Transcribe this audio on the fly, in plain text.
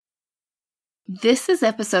This is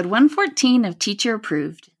episode 114 of Teacher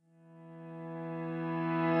Approved.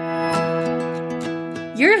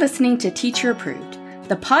 You're listening to Teacher Approved,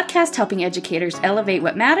 the podcast helping educators elevate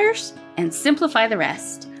what matters and simplify the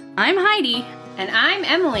rest. I'm Heidi. And I'm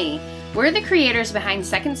Emily. We're the creators behind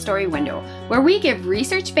Second Story Window, where we give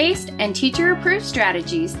research-based and teacher-approved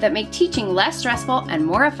strategies that make teaching less stressful and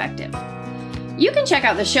more effective. You can check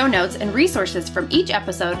out the show notes and resources from each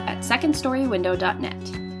episode at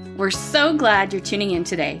secondstorywindow.net. We're so glad you're tuning in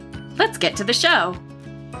today. Let's get to the show.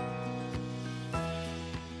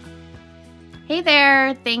 Hey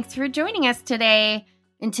there, thanks for joining us today.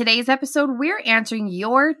 In today's episode, we're answering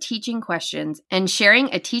your teaching questions and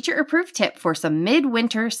sharing a teacher-approved tip for some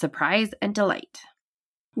midwinter surprise and delight.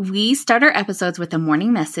 We start our episodes with a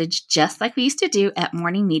morning message, just like we used to do at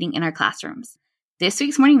morning meeting in our classrooms. This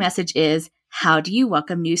week's morning message is, how do you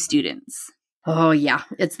welcome new students? Oh yeah,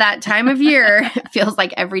 it's that time of year. It feels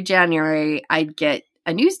like every January I'd get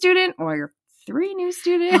a new student or 3 new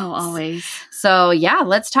students. Oh, always. So yeah,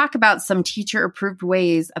 let's talk about some teacher-approved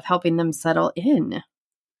ways of helping them settle in.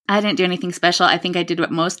 I didn't do anything special. I think I did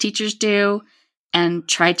what most teachers do and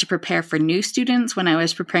tried to prepare for new students when I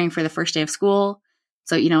was preparing for the first day of school.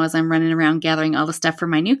 So, as I'm running around gathering all the stuff for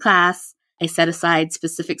my new class, I set aside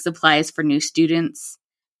specific supplies for new students.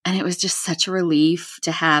 And it was just such a relief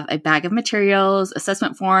to have a bag of materials,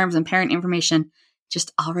 assessment forms, and parent information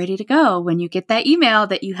just all ready to go when you get that email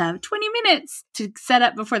that you have 20 minutes to set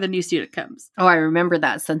up before the new student comes. Oh, I remember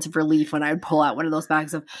that sense of relief when I would pull out one of those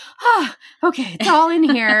bags of, okay, it's all in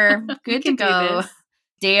here. Good to go.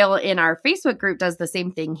 Dale in our Facebook group does the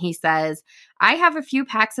same thing. He says, I have a few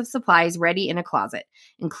packs of supplies ready in a closet,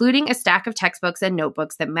 including a stack of textbooks and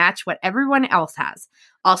notebooks that match what everyone else has.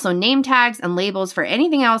 Also name tags and labels for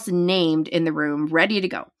anything else named in the room ready to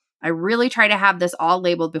go. I really try to have this all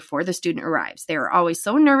labeled before the student arrives. They are always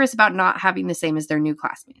so nervous about not having the same as their new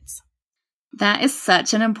classmates. That is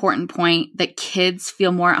such an important point, that kids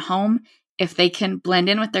feel more at home if they can blend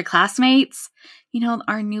in with their classmates.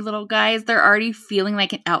 Our new little guys, they're already feeling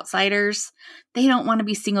like outsiders. They don't want to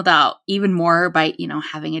be singled out even more by,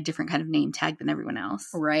 having a different kind of name tag than everyone else.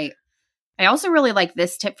 Right. I also really like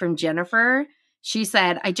this tip from Jennifer. She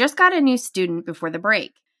said, I just got a new student before the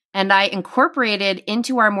break, and I incorporated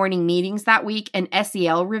into our morning meetings that week an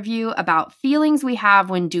SEL review about feelings we have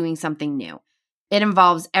when doing something new. It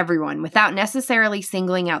involves everyone without necessarily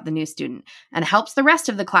singling out the new student and helps the rest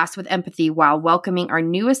of the class with empathy while welcoming our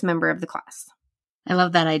newest member of the class. I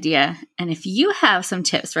love that idea. And if you have some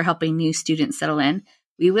tips for helping new students settle in,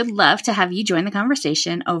 we would love to have you join the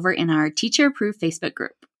conversation over in our Teacher Approved Facebook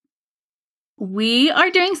group. We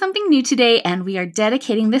are doing something new today, and we are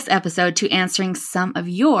dedicating this episode to answering some of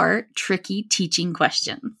your tricky teaching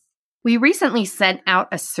questions. We recently sent out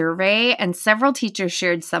a survey, and several teachers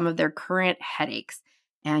shared some of their current headaches.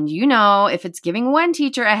 And if it's giving one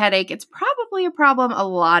teacher a headache, it's probably a problem a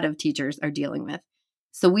lot of teachers are dealing with.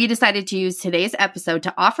 So we decided to use today's episode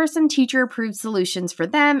to offer some teacher-approved solutions for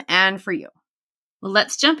them and for you. Well,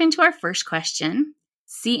 let's jump into our first question.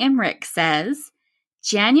 CM Rick says,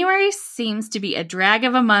 January seems to be a drag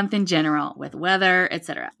of a month in general with weather,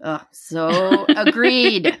 etc. Oh, so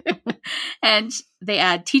agreed. And they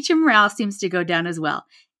add, teacher morale seems to go down as well.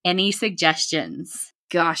 Any suggestions?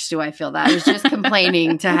 Gosh, do I feel that. I was just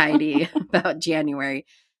complaining to Heidi about January.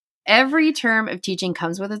 Every term of teaching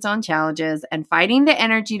comes with its own challenges, and finding the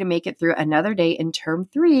energy to make it through another day in term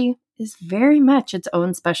 3 is very much its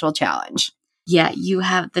own special challenge. Yeah, you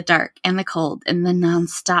have the dark and the cold and the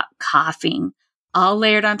nonstop coughing, all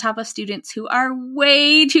layered on top of students who are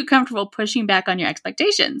way too comfortable pushing back on your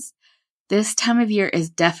expectations. This time of year is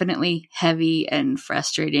definitely heavy and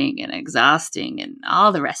frustrating and exhausting and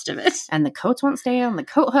all the rest of it. And the coats won't stay on the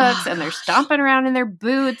coat hooks, and they're stomping around in their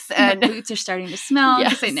boots. And the boots are starting to smell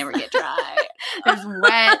because they never get dry. There's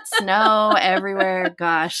wet snow everywhere.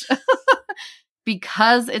 Gosh.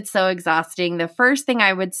 Because it's so exhausting, the first thing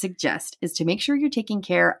I would suggest is to make sure you're taking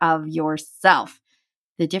care of yourself.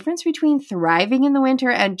 The difference between thriving in the winter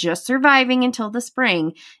and just surviving until the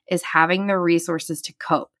spring is having the resources to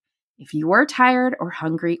cope. If you are tired or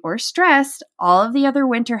hungry or stressed, all of the other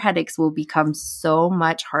winter headaches will become so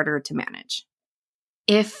much harder to manage.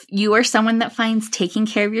 If you are someone that finds taking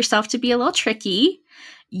care of yourself to be a little tricky,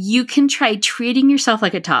 you can try treating yourself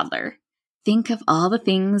like a toddler. Think of all the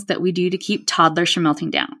things that we do to keep toddlers from melting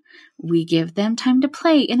down. We give them time to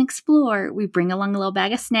play and explore. We bring along a little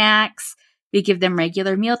bag of snacks. We give them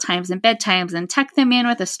regular meal times and bedtimes and tuck them in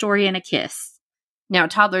with a story and a kiss. Now,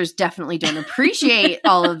 toddlers definitely don't appreciate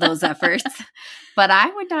all of those efforts, but I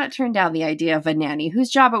would not turn down the idea of a nanny whose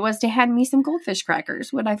job it was to hand me some goldfish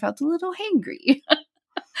crackers when I felt a little hangry.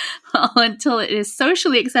 Well, until it is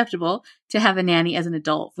socially acceptable to have a nanny as an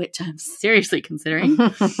adult, which I'm seriously considering.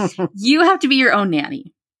 You have to be your own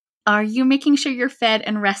nanny. Are you making sure you're fed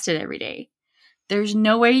and rested every day? There's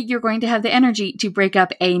no way you're going to have the energy to break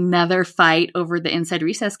up another fight over the inside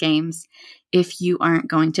recess games if you aren't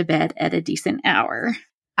going to bed at a decent hour.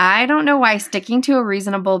 I don't know why sticking to a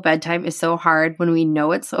reasonable bedtime is so hard when we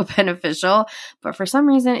know it's so beneficial, but for some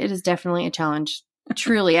reason, it is definitely a challenge.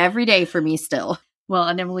 Truly, every day for me still. Well,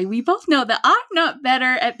 and Emily, we both know that I'm not better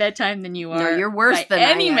at bedtime than you are. No, you're worse than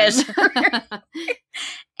any I am. measure.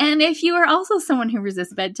 And if you are also someone who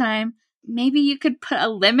resists bedtime, maybe you could put a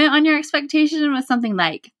limit on your expectation with something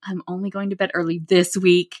like, I'm only going to bed early this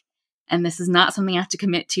week, and this is not something I have to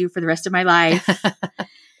commit to for the rest of my life.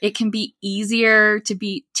 It can be easier to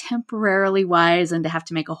be temporarily wise than to have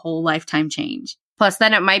to make a whole lifetime change. Plus,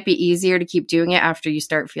 then it might be easier to keep doing it after you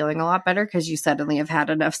start feeling a lot better because you suddenly have had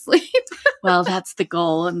enough sleep. Well, that's the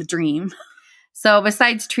goal and the dream. So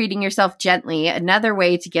besides treating yourself gently, another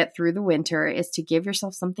way to get through the winter is to give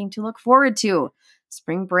yourself something to look forward to.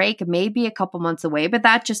 Spring break may be a couple months away, but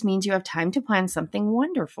that just means you have time to plan something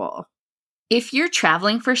wonderful. If you're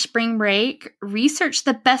traveling for spring break, research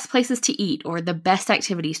the best places to eat or the best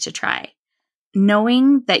activities to try.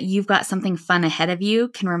 Knowing that you've got something fun ahead of you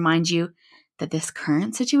can remind you that this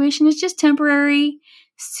current situation is just temporary.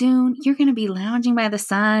 Soon, you're going to be lounging by the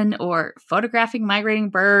sun or photographing migrating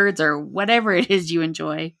birds or whatever it is you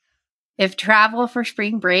enjoy. If travel for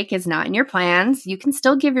spring break is not in your plans, you can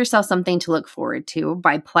still give yourself something to look forward to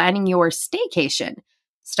by planning your staycation.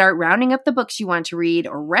 Start rounding up the books you want to read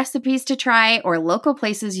or recipes to try or local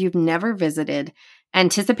places you've never visited.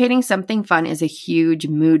 Anticipating something fun is a huge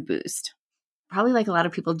mood boost. Probably like a lot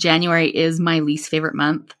of people, January is my least favorite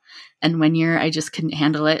month. And one year I just couldn't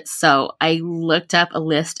handle it. So I looked up a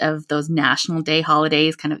list of those National Day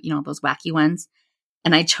holidays, kind of, those wacky ones.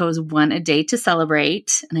 And I chose one a day to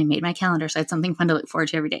celebrate. And I made my calendar so I had something fun to look forward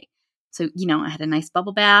to every day. So, I had a nice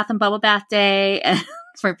bubble bath and bubble bath day. And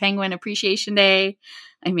for Penguin Appreciation Day,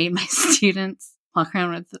 I made my students walk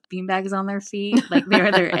around with beanbags on their feet like they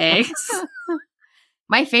were their eggs.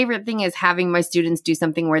 My favorite thing is having my students do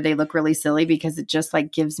something where they look really silly because it just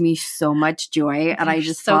gives me so much joy and I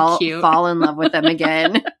just fall in love with them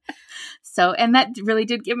again. And that really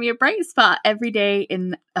did give me a bright spot every day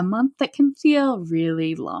in a month that can feel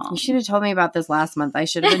really long. You should have told me about this last month. I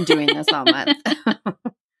should have been doing this all month.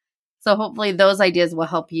 So hopefully those ideas will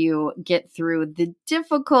help you get through the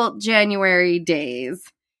difficult January days.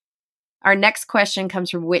 Our next question comes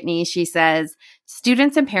from Whitney. She says,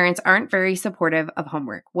 students and parents aren't very supportive of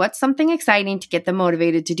homework. What's something exciting to get them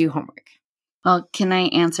motivated to do homework? Well, can I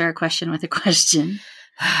answer a question with a question?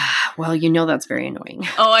 Well, that's very annoying.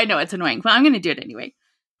 Oh, I know it's annoying, but I'm going to do it anyway.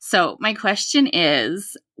 So my question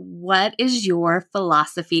is, what is your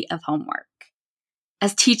philosophy of homework?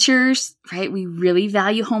 As teachers, right, we really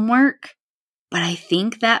value homework, but I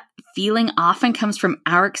think that feeling often comes from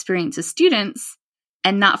our experience as students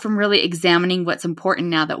and not from really examining what's important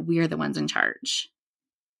now that we're the ones in charge.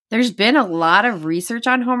 There's been a lot of research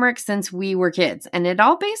on homework since we were kids, and it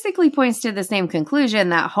all basically points to the same conclusion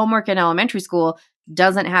that homework in elementary school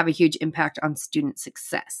doesn't have a huge impact on student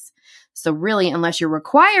success. So really, unless you're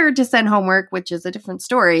required to send homework, which is a different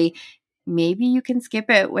story, maybe you can skip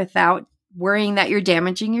it without worrying that you're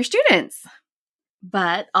damaging your students.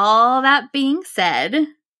 But all that being said,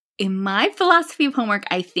 in my philosophy of homework,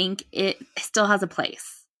 I think it still has a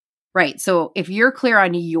place. Right. So if you're clear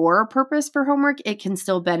on your purpose for homework, it can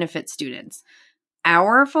still benefit students.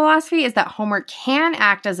 Our philosophy is that homework can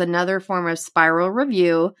act as another form of spiral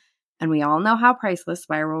review, and we all know how priceless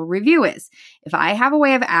spiral review is. If I have a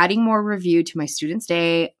way of adding more review to my student's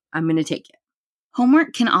day, I'm going to take it.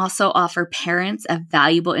 Homework can also offer parents a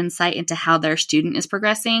valuable insight into how their student is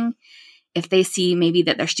progressing. If they see maybe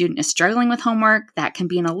that their student is struggling with homework, that can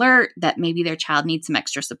be an alert that maybe their child needs some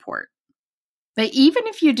extra support. But even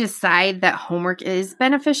if you decide that homework is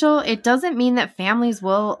beneficial, it doesn't mean that families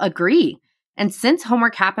will agree. And since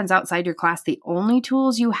homework happens outside your class, the only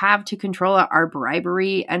tools you have to control it are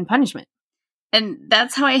bribery and punishment. And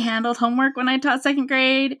that's how I handled homework when I taught second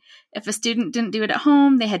grade. If a student didn't do it at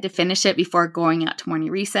home, they had to finish it before going out to morning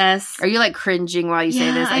recess. Are you cringing while you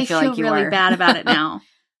say this? I feel like you really bad about it now.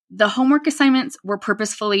 The homework assignments were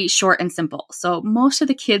purposefully short and simple. So most of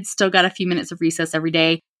the kids still got a few minutes of recess every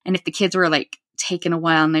day. And if the kids were taking a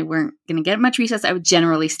while and they weren't going to get much recess, I would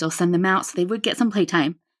generally still send them out so they would get some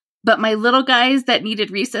playtime. But my little guys that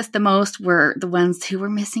needed recess the most were the ones who were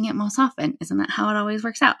missing it most often. Isn't that how it always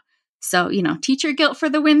works out? So, teacher guilt for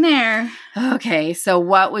the win there. Okay, so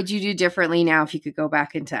what would you do differently now if you could go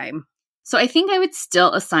back in time? So I think I would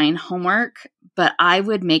still assign homework, but I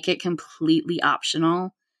would make it completely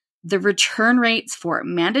optional. The return rates for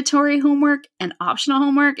mandatory homework and optional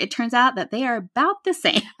homework, it turns out that they are about the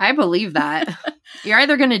same. I believe that. You're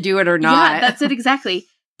either going to do it or not. Yeah, that's it exactly.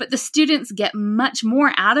 But the students get much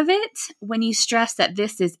more out of it when you stress that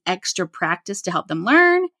this is extra practice to help them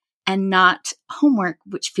learn and not homework,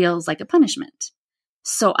 which feels like a punishment.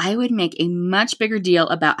 So I would make a much bigger deal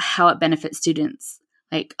about how it benefits students.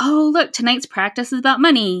 Like, oh, look, tonight's practice is about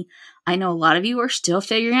money. I know a lot of you are still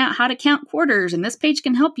figuring out how to count quarters, and this page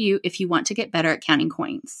can help you if you want to get better at counting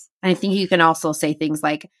coins. I think you can also say things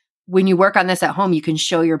like, when you work on this at home, you can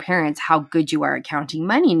show your parents how good you are at counting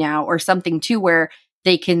money now, or something too where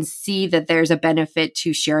they can see that there's a benefit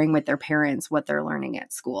to sharing with their parents what they're learning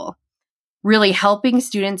at school. Really helping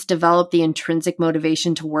students develop the intrinsic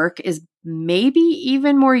motivation to work is maybe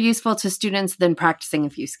even more useful to students than practicing a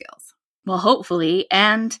few skills. Well, hopefully,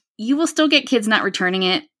 and you will still get kids not returning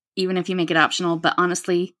it, even if you make it optional, but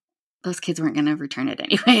honestly, those kids weren't going to return it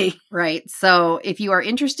anyway. Right. So if you are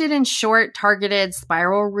interested in short, targeted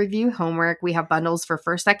spiral review homework, we have bundles for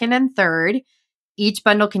first, second, and third. Each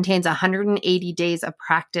bundle contains 180 days of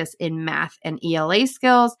practice in math and ELA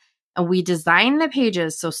skills, and we design the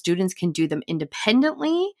pages so students can do them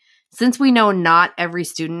independently. Since we know not every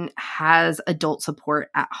student has adult support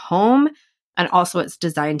at home, and also it's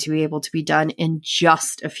designed to be able to be done in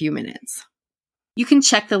just a few minutes. You can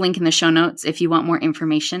check the link in the show notes if you want more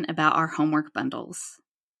information about our homework bundles.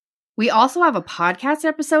 We also have a podcast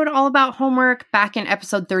episode all about homework. Back in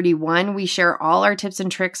episode 31, we share all our tips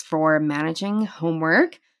and tricks for managing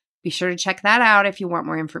homework. Be sure to check that out if you want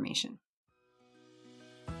more information.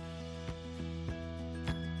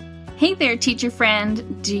 Hey there, teacher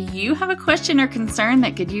friend. Do you have a question or concern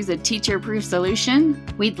that could use a teacher-proof solution?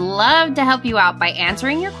 We'd love to help you out by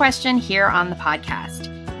answering your question here on the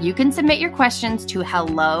podcast. You can submit your questions to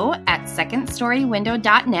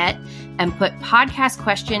hello@secondstorywindow.net and put podcast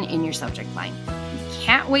question in your subject line. We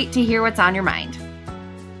can't wait to hear what's on your mind.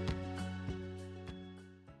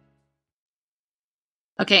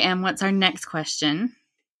 Okay, and what's our next question?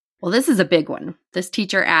 Well, this is a big one. This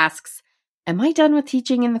teacher asks, am I done with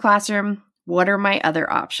teaching in the classroom? What are my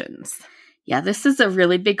other options? Yeah, this is a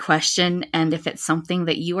really big question, and if it's something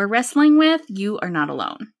that you are wrestling with, you are not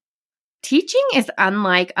alone. Teaching is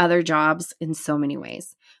unlike other jobs in so many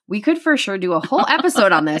ways. We could for sure do a whole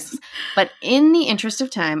episode on this, but in the interest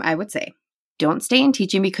of time, I would say, don't stay in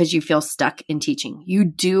teaching because you feel stuck in teaching. You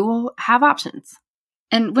do have options.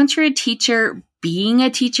 And once you're a teacher, being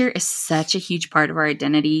a teacher is such a huge part of our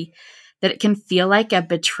identity that it can feel like a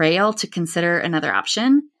betrayal to consider another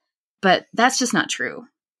option, but that's just not true.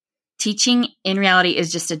 Teaching in reality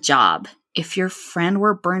is just a job. If your friend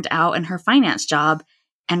were burnt out in her finance job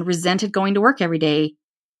and resented going to work every day,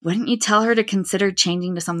 wouldn't you tell her to consider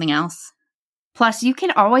changing to something else? Plus, you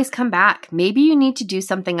can always come back. Maybe you need to do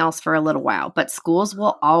something else for a little while, but schools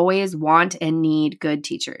will always want and need good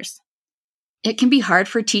teachers. It can be hard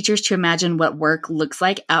for teachers to imagine what work looks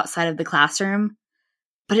like outside of the classroom,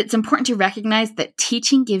 but it's important to recognize that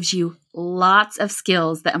teaching gives you lots of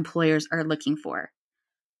skills that employers are looking for.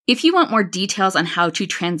 If you want more details on how to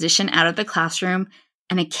transition out of the classroom,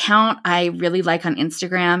 an account I really like on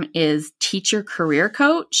Instagram is Teacher Career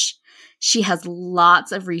Coach. She has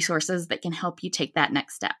lots of resources that can help you take that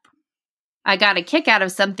next step. I got a kick out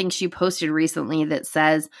of something she posted recently that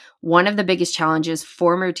says one of the biggest challenges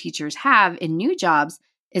former teachers have in new jobs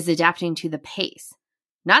is adapting to the pace.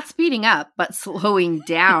 Not speeding up, but slowing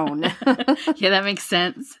down. Yeah, that makes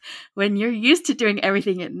sense. When you're used to doing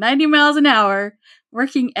everything at 90 miles an hour,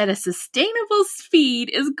 working at a sustainable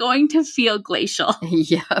speed is going to feel glacial.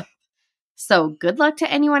 Yeah. So good luck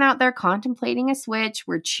to anyone out there contemplating a switch.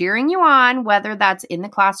 We're cheering you on, whether that's in the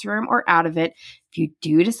classroom or out of it. If you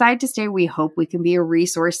do decide to stay, we hope we can be a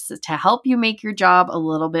resource to help you make your job a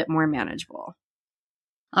little bit more manageable.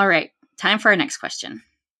 All right, time for our next question.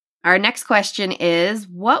 Our next question is,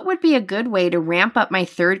 what would be a good way to ramp up my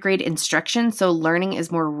third grade instruction so learning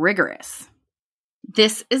is more rigorous?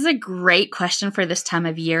 This is a great question for this time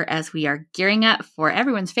of year as we are gearing up for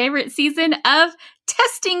everyone's favorite season of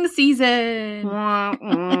testing season.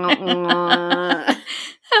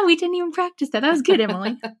 Oh, we didn't even practice that. That was good,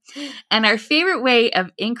 Emily. And our favorite way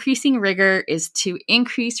of increasing rigor is to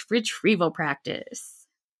increase retrieval practice.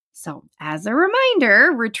 So, as a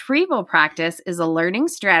reminder, retrieval practice is a learning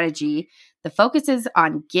strategy that focuses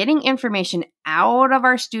on getting information out of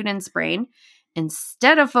our student's brain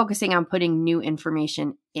instead of focusing on putting new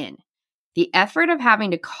information in. The effort of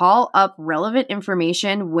having to call up relevant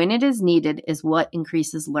information when it is needed is what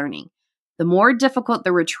increases learning. The more difficult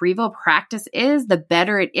the retrieval practice is, the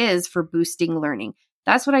better it is for boosting learning.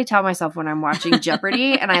 That's what I tell myself when I'm watching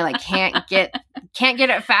Jeopardy and I can't get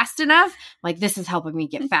it fast enough. Like, this is helping me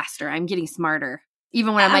get faster. I'm getting smarter.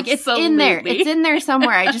 Even when I'm like, it's in there. It's in there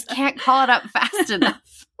somewhere. I just can't call it up fast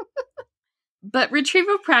enough. But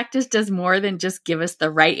retrieval practice does more than just give us the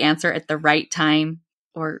right answer at the right time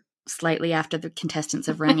or slightly after the contestants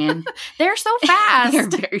have rung in. They're so fast. They're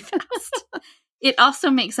very fast. It also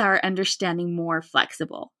makes our understanding more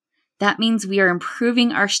flexible. That means we are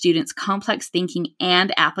improving our students' complex thinking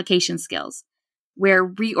and application skills. We're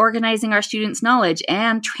reorganizing our students' knowledge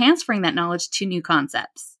and transferring that knowledge to new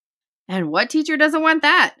concepts. And what teacher doesn't want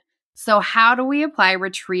that? So how do we apply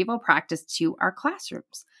retrieval practice to our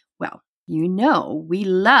classrooms? Well, you know, we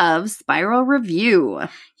love Spiral Review.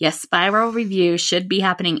 Yes, Spiral Review should be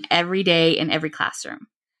happening every day in every classroom.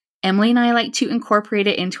 Emily and I like to incorporate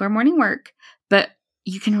it into our morning work, but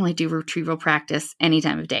you can only do retrieval practice any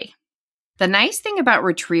time of day. The nice thing about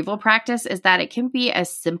retrieval practice is that it can be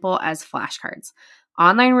as simple as flashcards.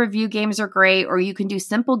 Online review games are great, or you can do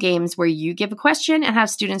simple games where you give a question and have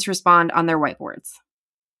students respond on their whiteboards.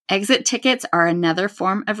 Exit tickets are another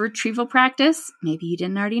form of retrieval practice. Maybe you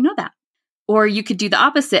didn't already know that. Or you could do the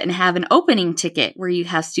opposite and have an opening ticket where you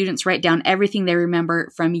have students write down everything they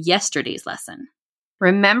remember from yesterday's lesson.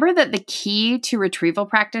 Remember that the key to retrieval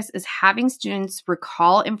practice is having students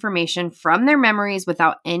recall information from their memories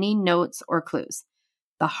without any notes or clues.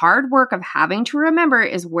 The hard work of having to remember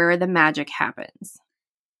is where the magic happens.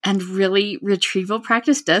 And really, retrieval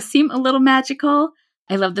practice does seem a little magical.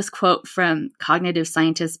 I love this quote from cognitive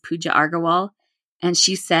scientist Pooja Agarwal. And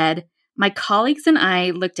she said, "My colleagues and I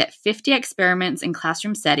looked at 50 experiments in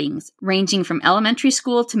classroom settings, ranging from elementary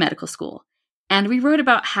school to medical school. And we wrote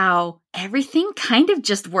about how everything kind of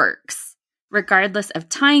just works. Regardless of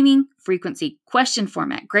timing, frequency, question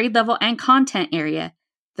format, grade level, and content area,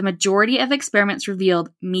 the majority of experiments revealed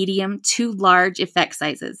medium to large effect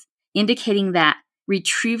sizes, indicating that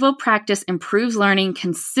retrieval practice improves learning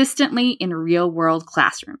consistently in real-world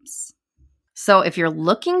classrooms." So if you're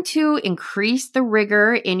looking to increase the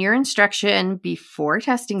rigor in your instruction before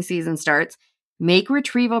testing season starts, make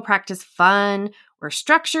retrieval practice fun or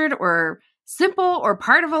structured or simple or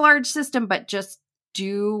part of a large system, but just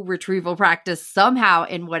do retrieval practice somehow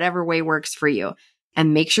in whatever way works for you.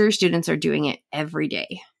 And make sure your students are doing it every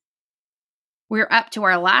day. We're up to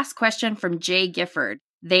our last question from Jay Gifford.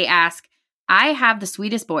 They ask, "I have the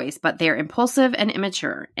sweetest boys, but they're impulsive and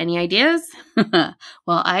immature. Any ideas?"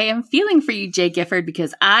 Well, I am feeling for you, Jay Gifford,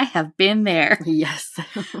 because I have been there. Yes.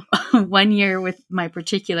 1 year with my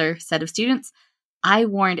particular set of students, I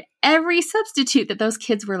warned every substitute that those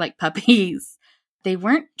kids were like puppies. They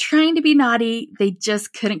weren't trying to be naughty. They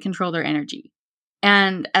just couldn't control their energy.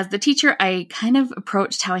 And as the teacher, I kind of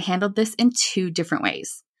approached how I handled this in 2 different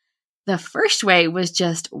ways. The first way was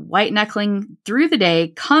just white knuckling through the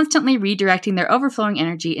day, constantly redirecting their overflowing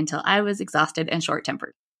energy until I was exhausted and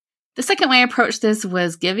short-tempered. The second way I approached this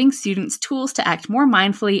was giving students tools to act more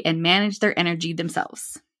mindfully and manage their energy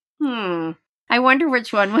themselves. I wonder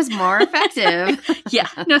which one was more effective. Yeah,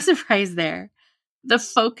 no surprise there. The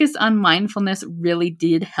focus on mindfulness really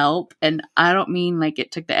did help. And I don't mean like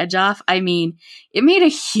it took the edge off. I mean, it made a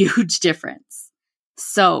huge difference.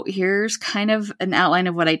 So here's kind of an outline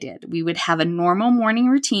of what I did. We would have a normal morning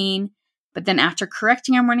routine, but then after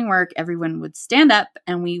correcting our morning work, everyone would stand up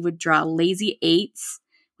and we would draw lazy 8s,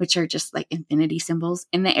 which are just like infinity symbols,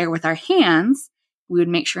 in the air with our hands. We would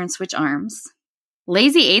make sure and switch arms.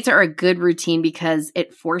 Lazy 8s are a good routine because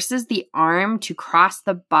it forces the arm to cross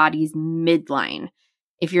the body's midline.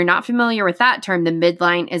 If you're not familiar with that term, the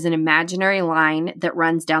midline is an imaginary line that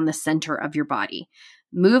runs down the center of your body.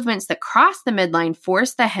 Movements that cross the midline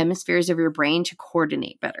force the hemispheres of your brain to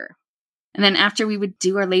coordinate better. And then after we would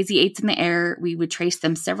do our lazy 8s in the air, we would trace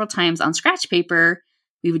them several times on scratch paper.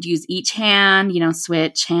 We would use each hand,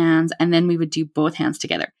 switch hands, and then we would do both hands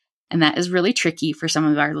together. And that is really tricky for some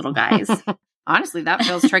of our little guys. Honestly, that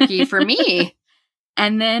feels tricky for me.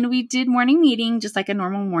 And then we did morning meeting, just like a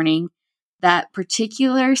normal morning. That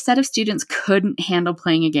particular set of students couldn't handle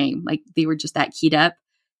playing a game. Like they were just that keyed up.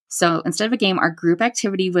 So instead of a game, our group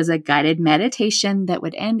activity was a guided meditation that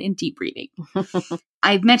would end in deep breathing.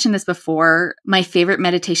 I've mentioned this before. My favorite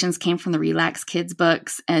meditations came from the Relax Kids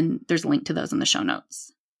books, and there's a link to those in the show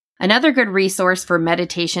notes. Another good resource for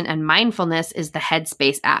meditation and mindfulness is the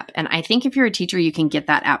Headspace app. And I think if you're a teacher, you can get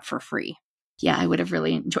that app for free. Yeah, I would have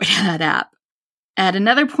really enjoyed that app. At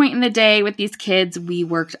another point in the day with these kids, we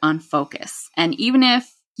worked on focus. And even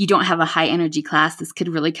if you don't have a high energy class, this could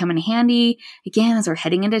really come in handy, again, as we're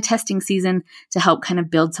heading into testing season to help kind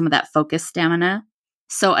of build some of that focus stamina.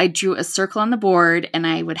 So I drew a circle on the board and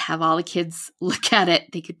I would have all the kids look at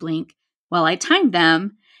it. They could blink while I timed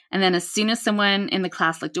them. And then as soon as someone in the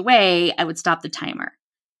class looked away, I would stop the timer.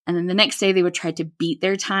 And then the next day they would try to beat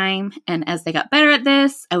their time. And as they got better at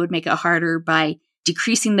this, I would make it harder by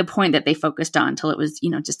decreasing the point that they focused on until it was,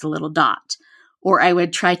 just a little dot. Or I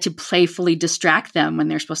would try to playfully distract them when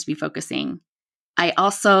they're supposed to be focusing. I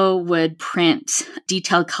also would print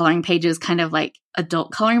detailed coloring pages, kind of like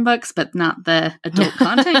adult coloring books, but not the adult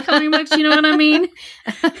content coloring books, you know what I mean?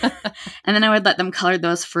 And then I would let them color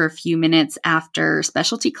those for a few minutes after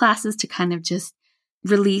specialty classes to kind of just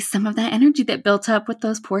release some of that energy that built up with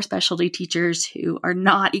those poor specialty teachers who are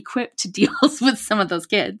not equipped to deal with some of those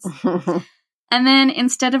kids. And then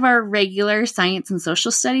instead of our regular science and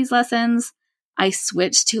social studies lessons, I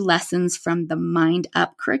switched to lessons from the Mind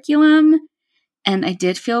Up curriculum. And I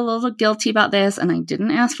did feel a little guilty about this, and I didn't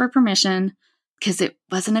ask for permission because it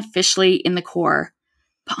wasn't officially in the core.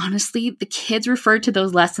 But honestly, the kids referred to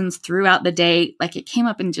those lessons throughout the day, like it came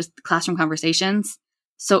up in just classroom conversations.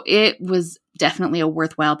 So it was definitely a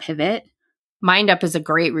worthwhile pivot. Mind Up is a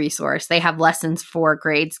great resource. They have lessons for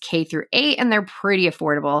grades K through 8, and they're pretty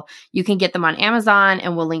affordable. You can get them on Amazon,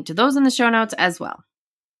 and we'll link to those in the show notes as well.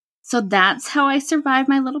 So that's how I survived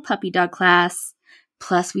my little puppy dog class.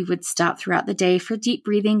 Plus, we would stop throughout the day for deep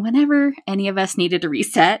breathing whenever any of us needed a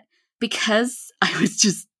reset. Because I was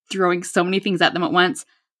just throwing so many things at them at once,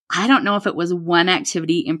 I don't know if it was one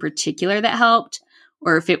activity in particular that helped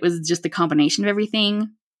or if it was just the combination of everything.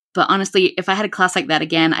 But honestly, if I had a class like that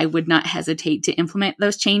again, I would not hesitate to implement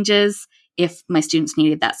those changes if my students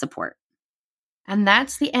needed that support. And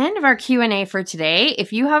that's the end of our Q&A for today.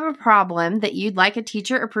 If you have a problem that you'd like a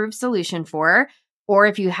teacher-approved solution for, or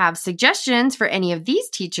if you have suggestions for any of these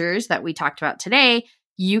teachers that we talked about today,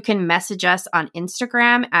 you can message us on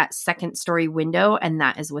Instagram at Second Story Window, and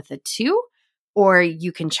that is with a 2. Or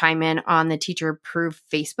you can chime in on the Teacher Approved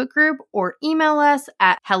Facebook group or email us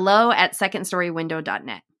at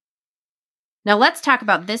hello@secondstorywindow.net. Now let's talk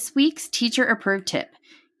about this week's Teacher Approved tip.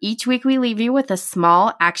 Each week we leave you with a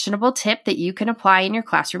small, actionable tip that you can apply in your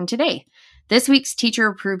classroom today. This week's Teacher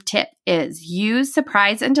Approved tip is use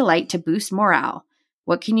surprise and delight to boost morale.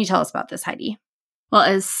 What can you tell us about this, Heidi? Well,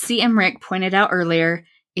 as CM Rick pointed out earlier,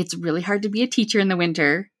 it's really hard to be a teacher in the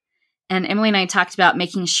winter. And Emily and I talked about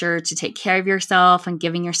making sure to take care of yourself and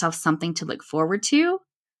giving yourself something to look forward to.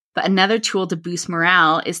 But another tool to boost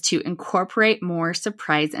morale is to incorporate more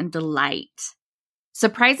surprise and delight.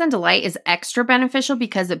 Surprise and delight is extra beneficial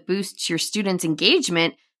because it boosts your students'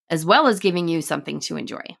 engagement as well as giving you something to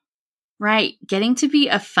enjoy. Right. Getting to be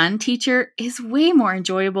a fun teacher is way more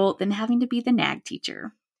enjoyable than having to be the nag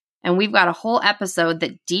teacher. And we've got a whole episode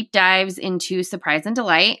that deep dives into surprise and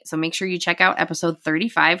delight. So make sure you check out episode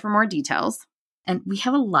 35 for more details. And we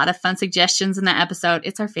have a lot of fun suggestions in that episode.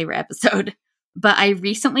 It's our favorite episode. But I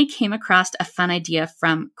recently came across a fun idea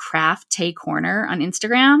from Craft Tay Corner on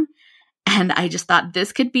Instagram. And I just thought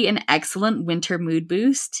this could be an excellent winter mood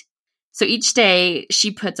boost. So each day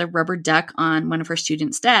she puts a rubber duck on one of her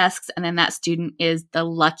students' desks, and then that student is the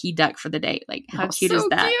lucky duck for the day. Like, how cute is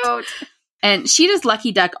that? Cute. And she does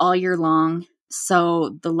lucky duck all year long.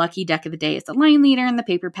 So the lucky duck of the day is the line leader and the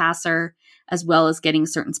paper passer, as well as getting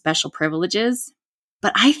certain special privileges.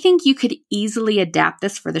 But I think you could easily adapt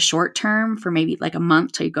this for the short term, for maybe like a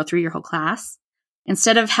month till you go through your whole class.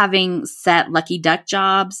 Instead of having set lucky duck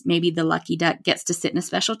jobs, maybe the lucky duck gets to sit in a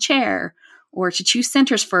special chair, or to choose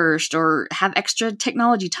centers first, or have extra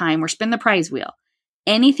technology time, or spin the prize wheel.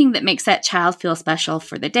 Anything that makes that child feel special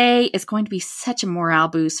for the day is going to be such a morale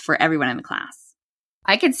boost for everyone in the class.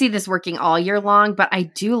 I could see this working all year long, but I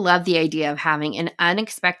do love the idea of having an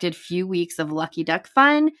unexpected few weeks of lucky duck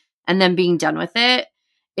fun and then being done with it.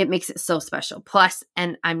 It makes it so special. Plus,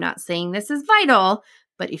 and I'm not saying this is vital,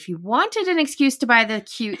 but if you wanted an excuse to buy the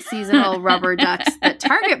cute seasonal rubber ducks that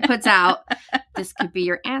Target puts out, this could be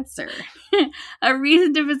your answer. A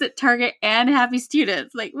reason to visit Target and happy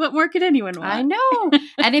students. Like, what more could anyone want? I know.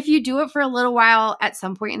 And if you do it for a little while at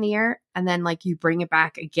some point in the year, and then like you bring it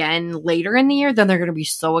back again later in the year, then they're going to be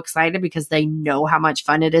so excited because they know how much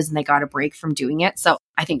fun it is and they got a break from doing it. So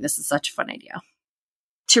I think this is such a fun idea.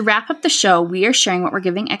 To wrap up the show, we are sharing what we're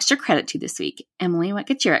giving extra credit to this week. Emily, what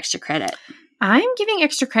gets your extra credit? I'm giving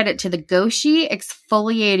extra credit to the Goshi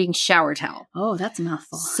exfoliating shower towel. Oh, that's a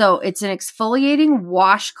mouthful. So it's an exfoliating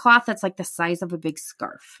washcloth that's like the size of a big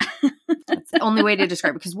scarf. That's the only way to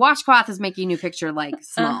describe it, because washcloth is making you picture like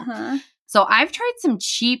small. Uh-huh. So I've tried some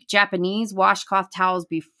cheap Japanese washcloth towels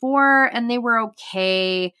before, and they were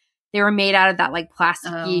okay. They were made out of that like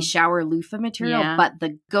plasticky shower loofah material, but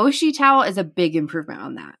the Goshi towel is a big improvement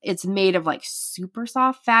on that. It's made of like super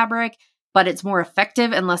soft fabric. but it's more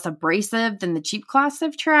effective and less abrasive than the cheap cloths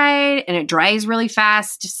I've tried, and it dries really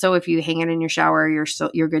fast. So if you hang it in your shower, you're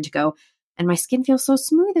good to go. And my skin feels so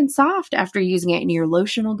smooth and soft after using it, and your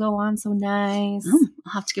lotion will go on so nice.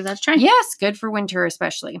 I'll have to give that a try. Yes, good for winter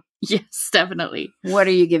especially. Yes, definitely. What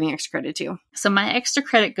are you giving extra credit to? So my extra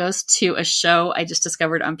credit goes to a show I just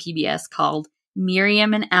discovered on PBS called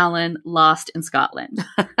Miriam and Alan Lost in Scotland.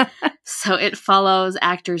 So it follows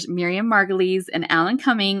actors Miriam Margolyes and Alan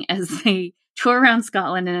Cumming as they tour around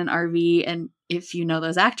Scotland in an RV. And if you know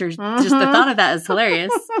those actors, just the thought of that is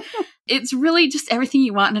hilarious. It's really just everything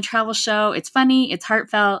you want in a travel show. It's funny. It's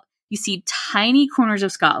heartfelt. You see tiny corners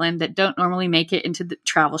of Scotland that don't normally make it into the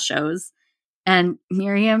travel shows. And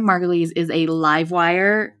Miriam Margolyes is a live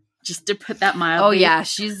wire, just to put that mildly. Oh yeah,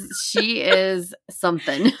 she is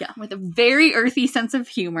something. Yeah, with a very earthy sense of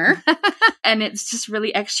humor. And it's just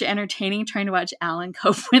really extra entertaining trying to watch Alan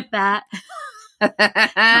cope with that.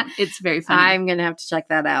 It's very funny. I'm going to have to check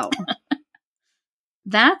that out.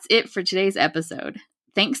 That's it for today's episode.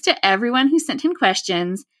 Thanks to everyone who sent in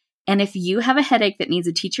questions. And if you have a headache that needs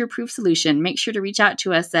a teacher-approved solution, make sure to reach out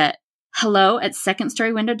to us at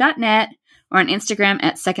hello@secondstorywindow.net or on Instagram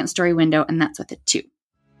at secondstorywindow, and that's with it too.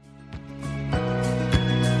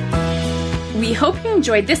 We hope you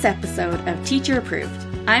enjoyed this episode of Teacher Approved.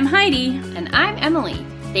 I'm Heidi. And I'm Emily.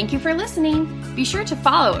 Thank you for listening. Be sure to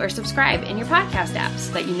follow or subscribe in your podcast app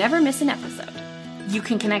so that you never miss an episode. You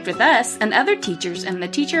can connect with us and other teachers in the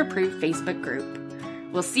Teacher Approved Facebook group.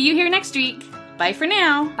 We'll see you here next week. Bye for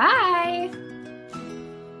now. Bye.